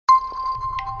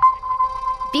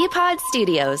BPod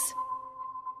Studios.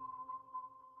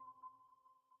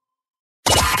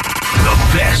 The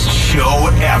best show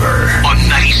ever on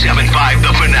 97.5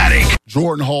 The Fanatic.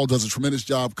 Jordan Hall does a tremendous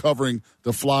job covering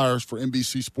the Flyers for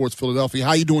NBC Sports Philadelphia.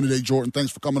 How you doing today, Jordan?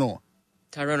 Thanks for coming on.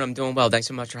 Tyrone, I'm doing well. Thanks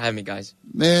so much for having me, guys.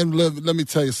 Man, let me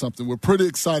tell you something. We're pretty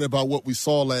excited about what we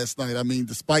saw last night. I mean,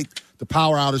 despite the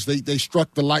power outage, they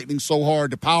struck the Lightning so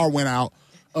hard, the power went out.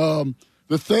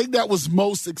 The thing that was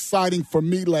most exciting for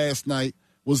me last night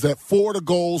was that 4 of the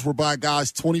goals were by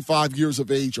guys 25 years of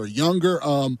age or younger.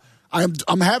 I'm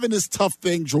having this tough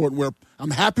thing, Jordan, where I'm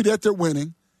happy that they're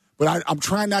winning, but I'm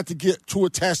trying not to get too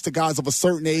attached to guys of a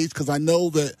certain age because I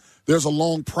know that there's a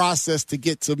long process to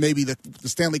get to maybe the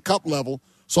Stanley Cup level.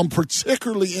 So I'm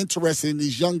particularly interested in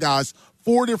these young guys.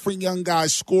 4 different young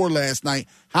guys scored last night.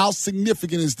 How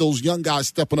significant is those young guys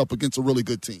stepping up against a really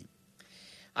good team?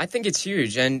 I think it's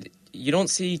huge, and you don't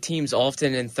see teams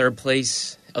often in third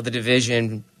place of the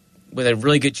division with a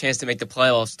really good chance to make the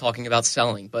playoffs talking about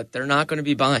selling, but they're not going to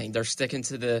be buying. They're sticking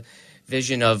to the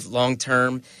vision of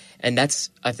long-term, and that's,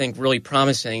 I think, really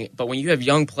promising. But when you have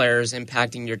young players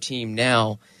impacting your team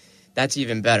now, that's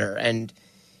even better. And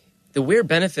the weird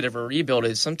benefit of a rebuild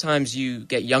is sometimes you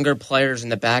get younger players in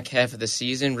the back half of the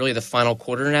season, really the final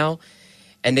quarter now,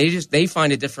 and they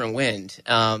find a different wind.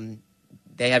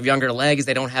 They have younger legs.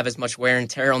 They don't have as much wear and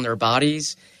tear on their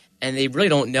bodies, and they really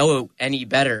don't know any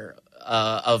better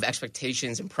of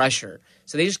expectations and pressure.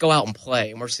 So they just go out and play,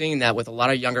 and we're seeing that with a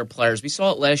lot of younger players. We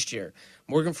saw it last year.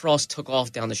 Morgan Frost took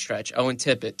off down the stretch. Owen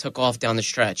Tippett took off down the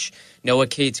stretch. Noah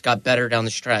Cates got better down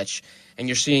the stretch. And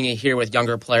you're seeing it here with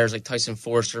younger players like Tyson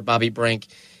Forster, Bobby Brink,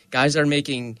 guys that are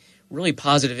making really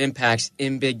positive impacts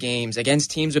in big games against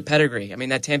teams with pedigree. I mean,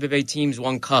 that Tampa Bay team's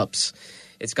won cups.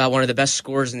 It's got one of the best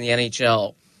scorers in the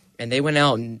NHL. And they went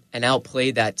out and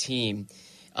outplayed that team.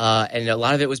 And a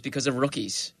lot of it was because of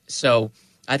rookies. So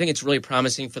I think it's really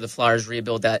promising for the Flyers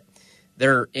rebuild that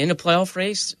they're in a playoff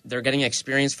race, they're getting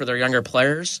experience for their younger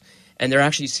players, and they're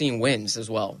actually seeing wins as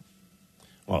well.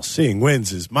 Well, seeing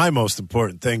wins is my most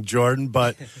important thing, Jordan.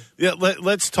 But yeah,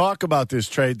 let's talk about this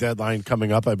trade deadline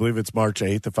coming up. I believe it's March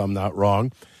 8th, if I'm not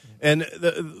wrong. And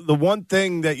the one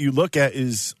thing that you look at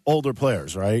is older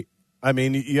players, right? I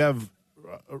mean, you have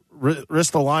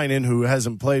Ristolainen, who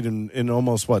hasn't played in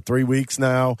almost, 3 weeks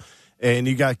now. And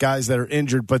you got guys that are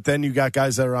injured, but then you got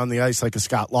guys that are on the ice like a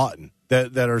Scott Lawton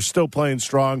that are still playing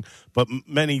strong, but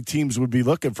many teams would be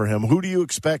looking for him. Who do you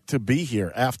expect to be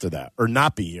here after that or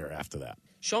not be here after that?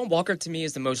 Sean Walker, to me,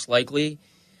 is the most likely.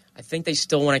 I think they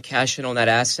still want to cash in on that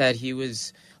asset. He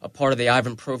was a part of the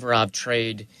Ivan Provorov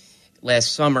trade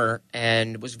last summer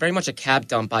and was very much a cap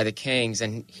dump by the Kings.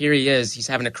 And here he is. He's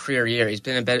having a career year. He's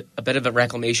been a bit of a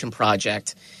reclamation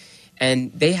project.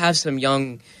 And they have some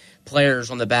young players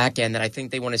on the back end that I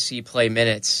think they want to see play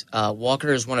minutes.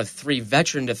 Walker is one of 3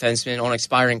 veteran defensemen on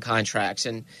expiring contracts.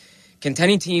 And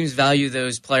contending teams value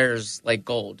those players like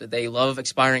gold. They love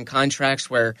expiring contracts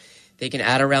where they can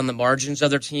add around the margins of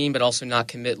their team, but also not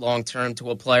commit long-term to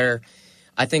a player.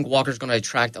 I think Walker's going to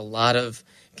attract a lot of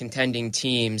contending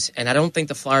teams, and I don't think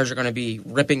the Flyers are going to be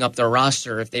ripping up their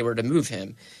roster if they were to move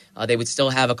him. They would still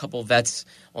have a couple vets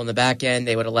on the back end.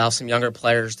 They would allow some younger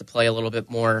players to play a little bit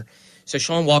more. So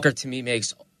Sean Walker, to me,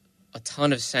 makes a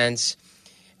ton of sense.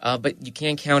 But you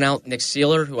can't count out Nick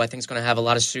Seeler, who I think is going to have a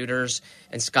lot of suitors,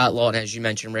 and Scott Lawton, as you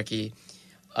mentioned, Ricky,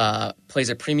 plays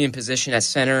a premium position at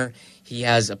center. He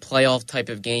has a playoff type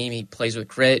of game. He plays with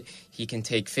grit. He can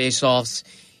take faceoffs.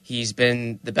 He's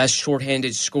been the best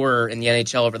shorthanded scorer in the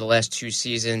NHL over the last 2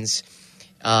 seasons.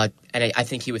 And I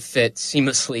think he would fit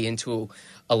seamlessly into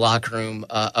a locker room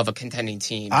of a contending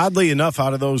team. Oddly enough,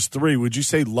 out of those 3, would you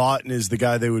say Lawton is the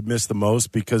guy they would miss the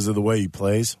most because of the way he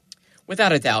plays?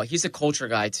 Without a doubt. He's a culture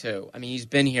guy, too. I mean, he's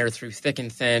been here through thick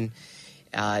and thin.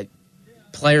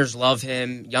 Players love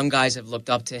him. Young guys have looked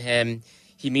up to him.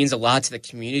 He means a lot to the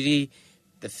community.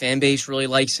 The fan base really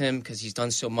likes him because he's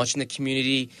done so much in the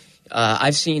community.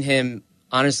 I've seen him,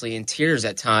 honestly, in tears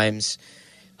at times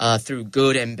through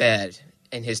good and bad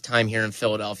in his time here in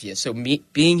Philadelphia. So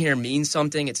being here means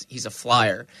something. He's a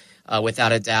Flyer,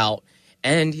 without a doubt.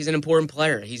 And he's an important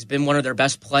player. He's been one of their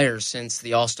best players since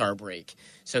the All-Star break.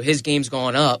 So his game's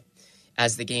gone up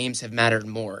as the games have mattered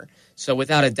more. So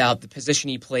without a doubt, the position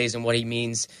he plays and what he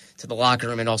means to the locker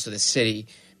room and also the city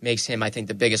makes him, I think,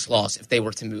 the biggest loss if they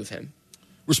were to move him.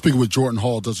 We're speaking with Jordan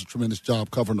Hall, does a tremendous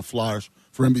job covering the Flyers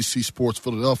for NBC Sports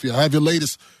Philadelphia. I have your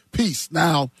latest piece.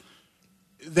 Now,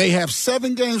 they have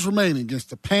 7 games remaining against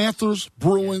the Panthers,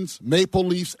 Bruins, Maple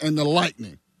Leafs, and the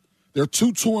Lightning. They're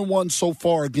 2-1 so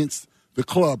far against the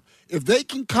club. If they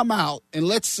can come out and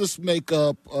let's just make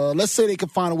up, let's say they can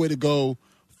find a way to go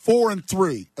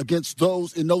 4-3 against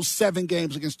those in those 7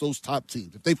 games against those top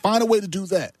teams. If they find a way to do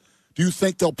that, do you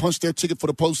think they'll punch their ticket for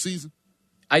the postseason?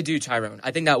 I do, Tyrone.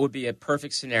 I think that would be a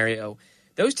perfect scenario.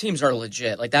 Those teams are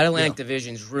legit. Like, that Atlantic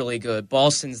Division is really good.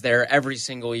 Boston's there every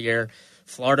single year.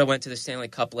 Florida went to the Stanley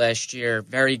Cup last year.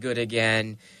 Very good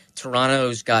again.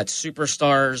 Toronto's got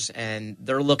superstars, and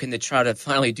they're looking to try to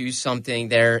finally do something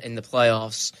there in the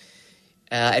playoffs.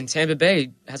 And Tampa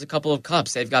Bay has a couple of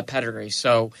cups. They've got pedigree.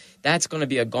 So that's going to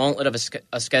be a gauntlet of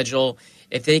a schedule.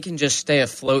 If they can just stay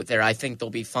afloat there, I think they'll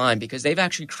be fine because they've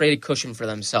actually created cushion for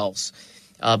themselves.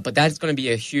 But that's going to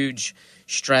be a huge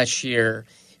stretch here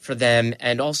for them.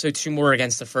 And also 2 more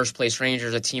against the first-place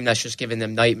Rangers, a team that's just given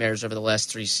them nightmares over the last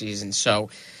 3 seasons. So,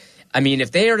 I mean,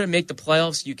 if they are to make the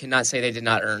playoffs, you cannot say they did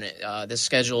not earn it. This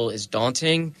schedule is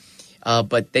daunting,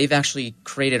 but they've actually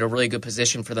created a really good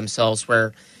position for themselves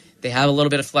where they have a little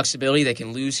bit of flexibility. They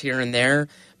can lose here and there,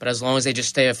 but as long as they just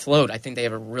stay afloat, I think they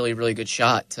have a really, really good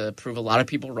shot to prove a lot of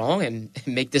people wrong and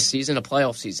make this season a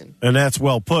playoff season. And that's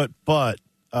well put, but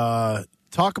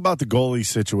talk about the goalie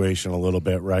situation a little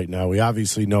bit right now. We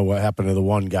obviously know what happened to the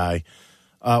one guy.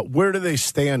 Where do they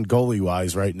stand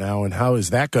goalie-wise right now, and how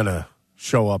is that going to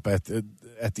show up at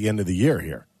the end of the year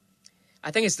here?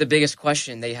 I think it's the biggest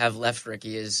question they have left,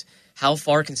 Ricky, is how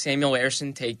far can Samuel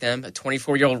Ersson take them, a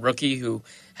 24-year-old rookie who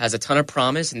has a ton of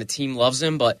promise and the team loves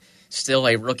him, but still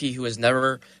a rookie who has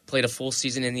never played a full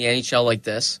season in the NHL like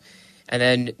this. And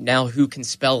then now who can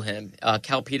spell him?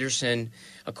 Cal Peterson,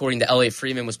 according to Elliot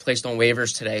Friedman, was placed on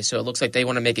waivers today, so it looks like they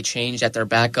want to make a change at their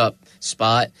backup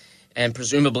spot, and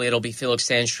presumably it'll be Felix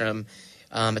Sandstrom,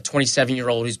 a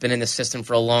 27-year-old who's been in the system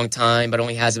for a long time but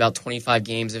only has about 25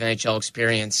 games of NHL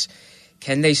experience.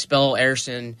 Can they spell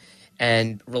Ersson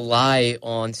and rely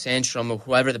on Sandstrom or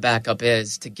whoever the backup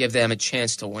is to give them a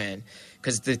chance to win?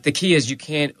 Because the key is you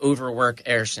can't overwork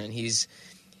Ersson.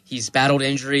 He's battled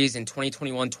injuries in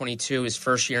 2021-22, his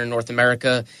first year in North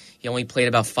America. He only played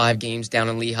about 5 games down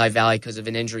in Lehigh Valley because of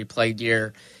an injury-plagued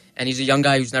year. And he's a young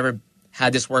guy who's never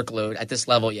had this workload at this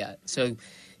level yet. So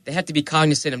they have to be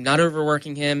cognizant of not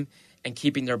overworking him and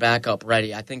keeping their backup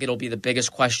ready. I think it'll be the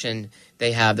biggest question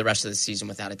they have the rest of the season,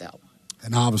 without a doubt.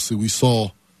 And obviously we saw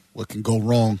what can go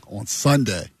wrong on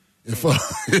Sunday if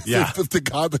the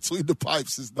guy between the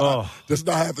pipes does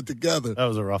not have it together. That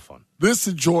was a rough one.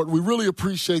 Listen, Jordan, we really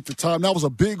appreciate the time. That was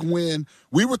a big win.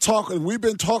 We've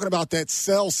been talking about that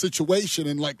Sell situation,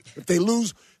 and like if they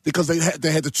lose, because they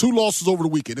had the 2 losses over the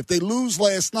weekend. If they lose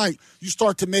last night,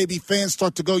 fans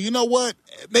start to go, you know what?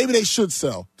 Maybe they should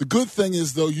sell. The good thing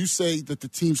is, though, you say that the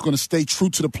team's going to stay true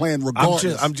to the plan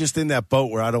regardless. I'm just in that boat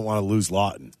where I don't want to lose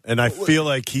Lawton. And I feel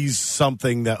like he's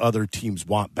something that other teams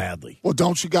want badly. Well,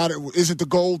 don't you got it? Isn't the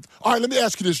goal? All right, let me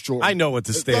ask you this, Jordan. I know what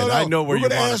to stand. I know where you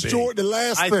want to be. We're going to ask Jordan the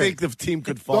last thing. I think the team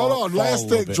could fall. Last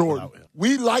thing, Jordan.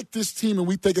 We like this team, and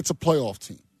we think it's a playoff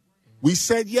team. We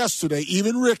said yesterday,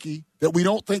 even Ricky, that we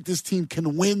don't think this team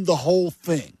can win the whole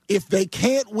thing. If they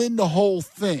can't win the whole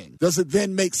thing, does it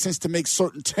then make sense to make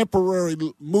certain temporary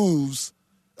moves,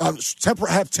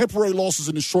 have temporary losses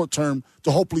in the short term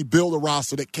to hopefully build a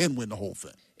roster that can win the whole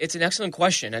thing? It's an excellent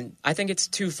question, and I think it's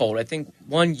twofold. I think,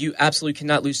 one, you absolutely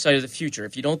cannot lose sight of the future.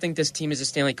 If you don't think this team is a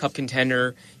Stanley Cup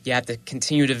contender, you have to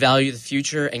continue to value the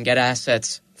future and get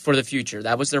assets for the future.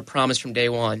 That was their promise from day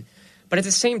one. But at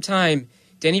the same time,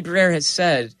 Danny Briere has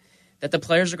said that the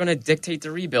players are going to dictate the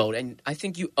rebuild, and I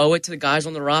think you owe it to the guys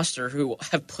on the roster who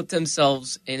have put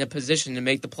themselves in a position to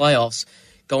make the playoffs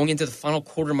going into the final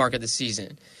quarter mark of the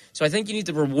season. So I think you need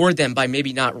to reward them by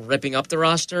maybe not ripping up the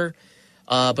roster,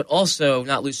 but also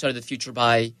not lose sight of the future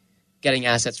by getting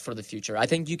assets for the future. I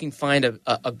think you can find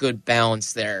a good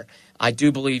balance there. I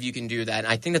do believe you can do that, and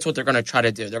I think that's what they're going to try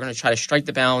to do. They're going to try to strike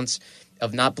the balance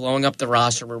of not blowing up the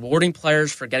roster, rewarding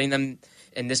players for getting them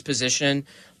in this position,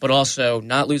 but also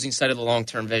not losing sight of the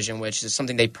long-term vision, which is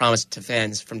something they promised to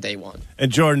fans from day one.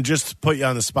 And Jordan, just to put you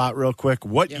on the spot real quick,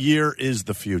 what year is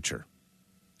the future?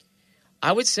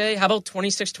 I would say, how about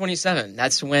 26-27?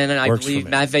 That's when I believe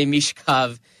Matvei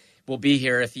Mishkov will be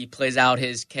here if he plays out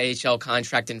his KHL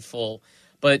contract in full.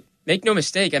 But make no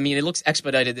mistake, I mean, it looks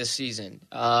expedited this season.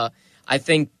 I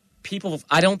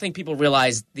don't think people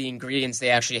realize the ingredients they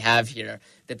actually have here,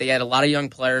 that they had a lot of young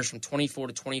players from 24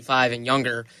 to 25 and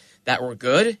younger that were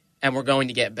good and were going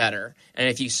to get better. And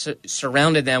if you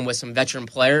surrounded them with some veteran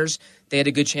players, they had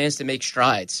a good chance to make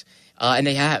strides. And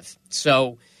they have.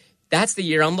 So that's the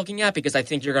year I'm looking at, because I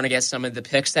think you're going to get some of the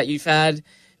picks that you've had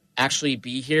actually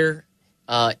be here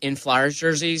in Flyers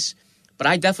jerseys. But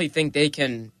I definitely think they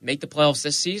can make the playoffs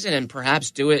this season and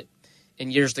perhaps do it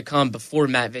in years to come before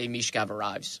Matvei Mishkov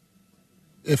arrives.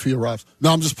 If he arrives.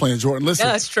 No, I'm just playing, Jordan. Listen.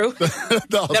 Yeah, that's true.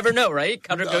 No. Never know, right?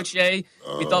 Cutter Gauthier,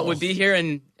 we thought would be here,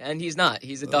 and he's not.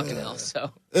 He's a Duck now.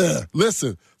 So yeah.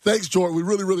 Listen, thanks, Jordan. We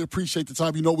really, really appreciate the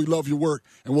time. You know we love your work,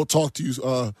 and we'll talk to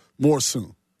you more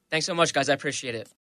soon. Thanks so much, guys. I appreciate it.